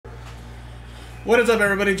What is up,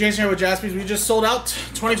 everybody? Jason here with Jaspys. We just sold out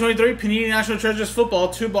 2023 Panini National Treasures Football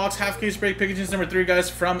 2-box half-case break packages number 3, guys,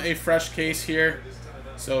 from a fresh case here.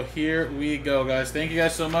 So here we go, guys. Thank you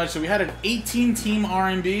guys so much. So we had an 18-team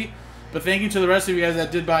R&B, but thank you to the rest of you guys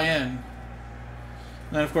that did buy in. And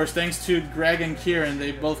then, of course, thanks to Greg and Kieran.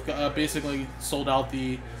 They both basically sold out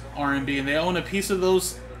the R&B, and they own a piece of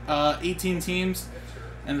those 18 teams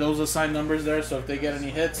and those assigned numbers there. So if they get any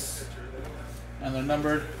hits and they're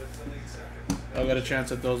numbered, I'll get a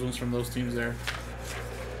chance at those ones from those teams there.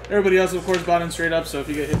 Everybody else, of course, bought in straight up, so if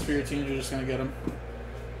you get hits for your teams, you're just going to get them.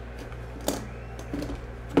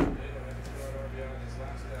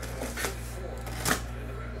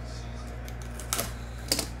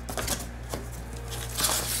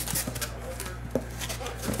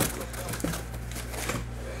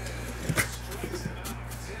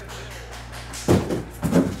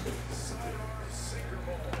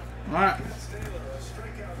 All right.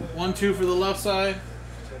 1, 2 for the left side,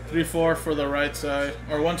 3, 4 for the right side,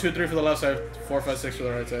 or 1, 2, 3 for the left side, 4, 5, 6 for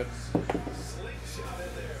the right side.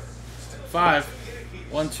 5,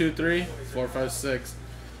 1, 2, 3, 4, 5, 6.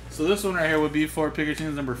 So this one right here would be for picker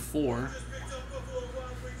teams number 4.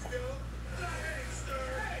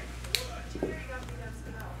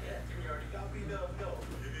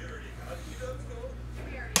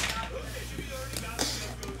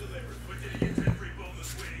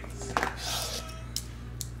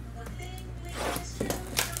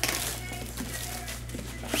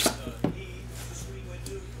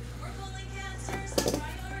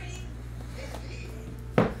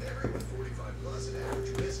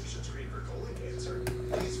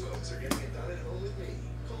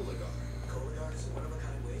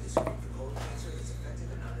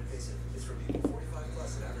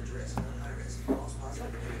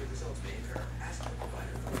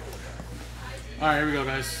 Alright, here we go,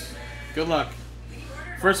 guys. Good luck.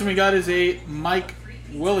 First one we got is a Mike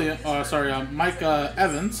Evans.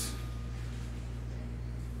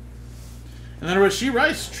 And then a Rasheed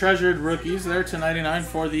Rice, treasured rookies there to 99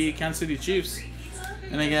 for the Kansas City Chiefs.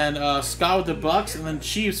 And again, Scott with the Bucks, and then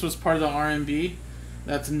Chiefs was part of the R&B.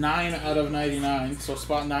 That's 9 out of 99. So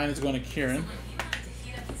spot 9 is going to Kieran.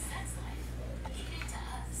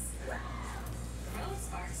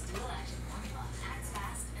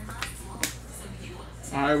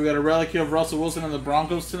 Alright, we got a relic here of Russell Wilson and the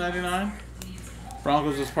Broncos to 99.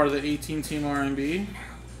 Broncos was part of the 18-team R&B,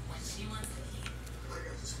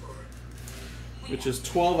 which is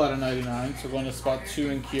 12 out of 99. So going to spot 2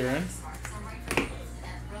 in Kieran.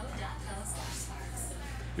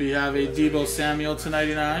 We have a Deebo Samuel to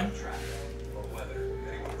 99.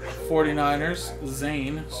 49ers,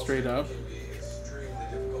 Zane, straight up.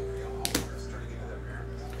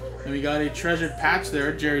 And we got a treasured patch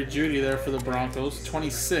there, Jerry Jeudy there for the Broncos,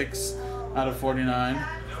 26 out of 49.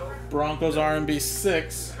 Broncos R&B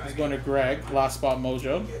 6 is going to Greg, last spot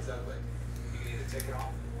Mojo.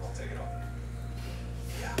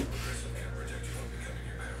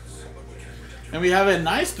 And we have a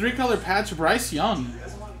nice 3-color patch, Bryce Young,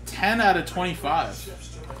 10 out of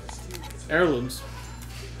 25. Heirlooms.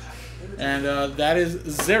 And that is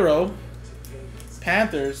 0.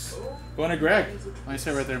 Panthers. Going to Greg. Nice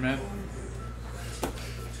hit right there, man.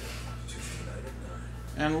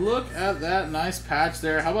 And look at that nice patch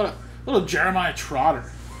there. How about a little Jeremiah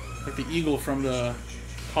Trotter? Like the eagle from the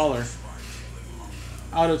collar.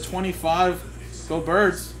 Out of 25. Go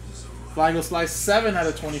Birds. Flag will slice 7 out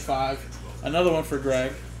of 25. Another one for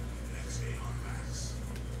Greg.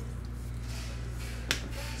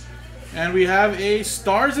 And we have a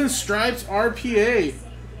Stars and Stripes RPA.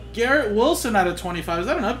 Garrett Wilson out of 25. Is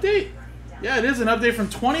that an update? Yeah, it is an update from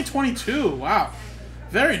 2022. Wow.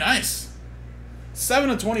 Very nice. 7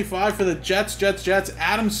 of 25 for the Jets.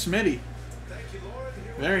 Adam Smitty.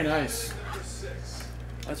 Very nice.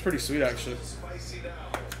 That's pretty sweet, actually.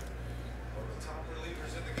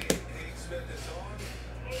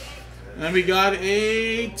 And then we got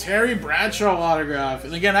a Terry Bradshaw autograph.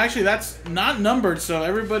 And again, actually, that's not numbered, so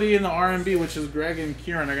everybody in the R&B, which is Greg and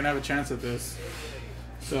Kieran, are going to have a chance at this.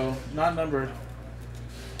 So, not numbered.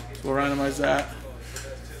 We'll randomize that.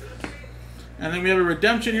 And then we have a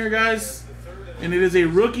redemption here, guys. And it is a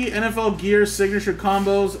rookie NFL gear signature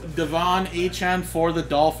combos, Devon Achane for the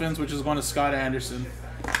Dolphins, which is going to Scott Anderson.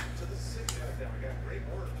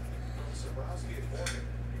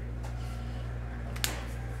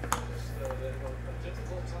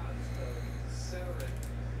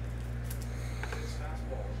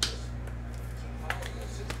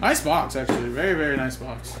 Nice box, actually. Very, very nice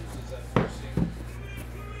box.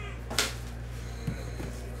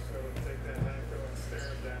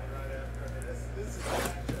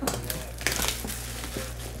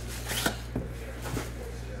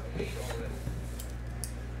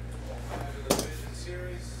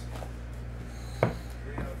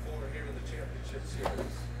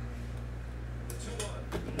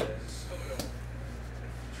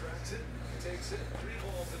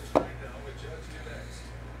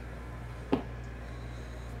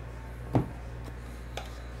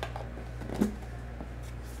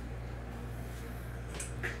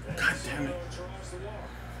 God damn it.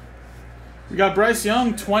 We got Bryce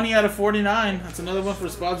Young, 20 out of 49. That's another one for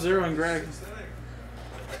Spot Zero and Greg.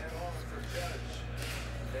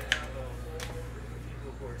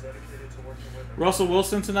 Russell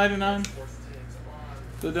Wilson to 99.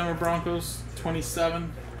 The Denver Broncos,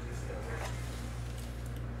 27.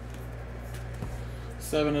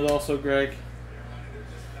 7 is also Greg.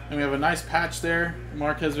 And we have a nice patch there.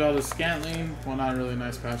 Marquez Valdes-Scantling. Well, not really a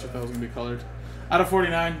nice patch. I thought it was going to be colored. Out of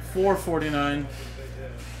 49, 449.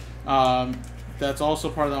 That's also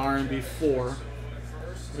part of the R&B 4,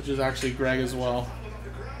 which is actually Greg as well.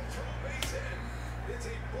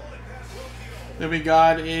 Then we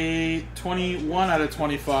got a 21 out of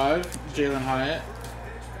 25, Jalen Hyatt.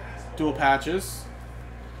 Dual patches.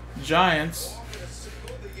 Giants,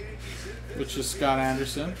 which is Scott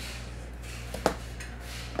Anderson.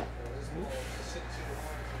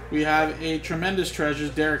 We have a tremendous treasures,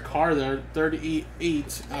 Derek Carr there,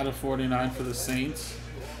 38 out of 49 for the Saints.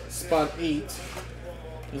 Spot 8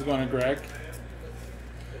 is going to Greg.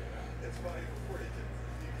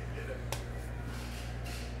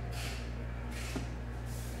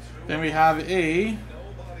 Then we have a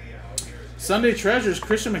Sunday Treasures,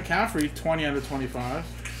 Christian McCaffrey, 20 out of 25.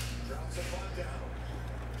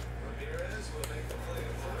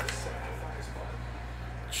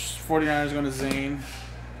 '49ers going to Zane.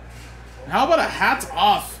 How about a hats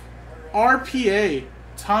off RPA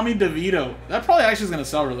Tommy DeVito? That probably actually is going to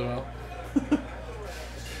sell really well.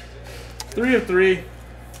 3 of 3.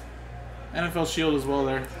 NFL Shield as well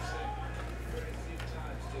there.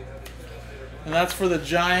 And that's for the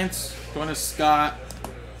Giants. Going to Scott.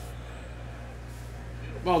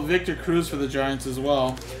 Well, Victor Cruz for the Giants as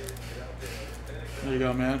well. There you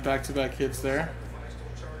go, man. Back-to-back hits there.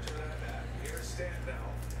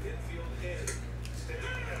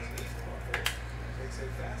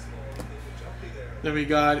 Then we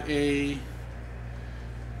got a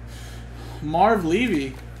Marv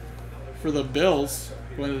Levy for the Bills,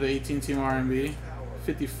 going to the 18-team R&B,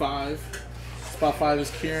 55. Spot 5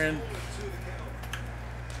 is Kieran.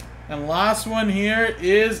 And last one here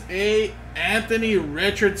is a Anthony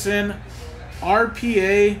Richardson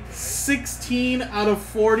RPA, 16 out of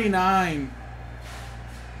 49.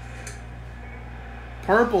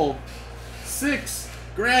 Purple, 6.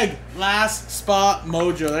 Greg, last spot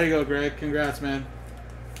mojo. There you go, Greg. Congrats, man.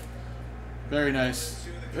 Very nice.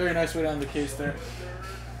 Very nice way down the case there.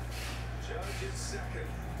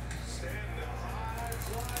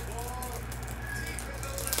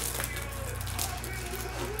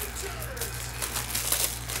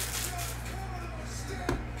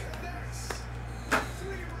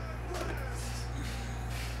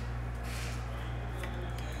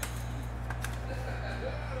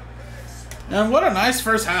 And what a nice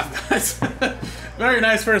first half, guys. Very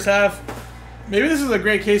nice first half. Maybe this is a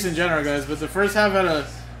great case in general, guys, but the first half had a...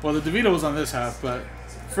 Well, the DeVito was on this half, but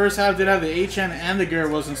first half did have the HN and the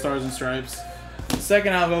Garrett Wilson Stars and Stripes.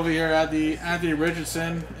 Second half over here had the Anthony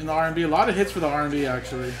Richardson in the R&B. A lot of hits for the R&B,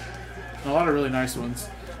 actually. And a lot of really nice ones.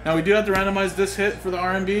 Now, we do have to randomize this hit for the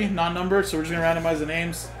R&B, non-numbered, so we're just going to randomize the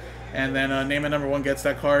names. And then name and number 1 gets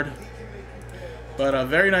that card. But a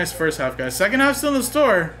very nice first half, guys. Second half still in the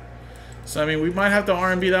store. So, I mean, we might have to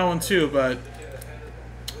R&B that one too, but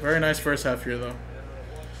very nice first half here, though.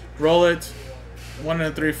 Roll it. 1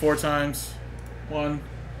 and 3, 4 times. 1,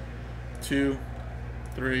 2,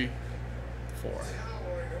 3, 4.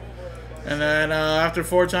 And then after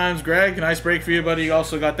 4 times, Greg, nice break for you, buddy. You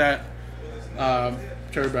also got that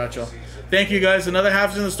Terry Bradshaw. Thank you, guys. Another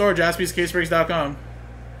half is in the store, jaspyscasebreaks.com.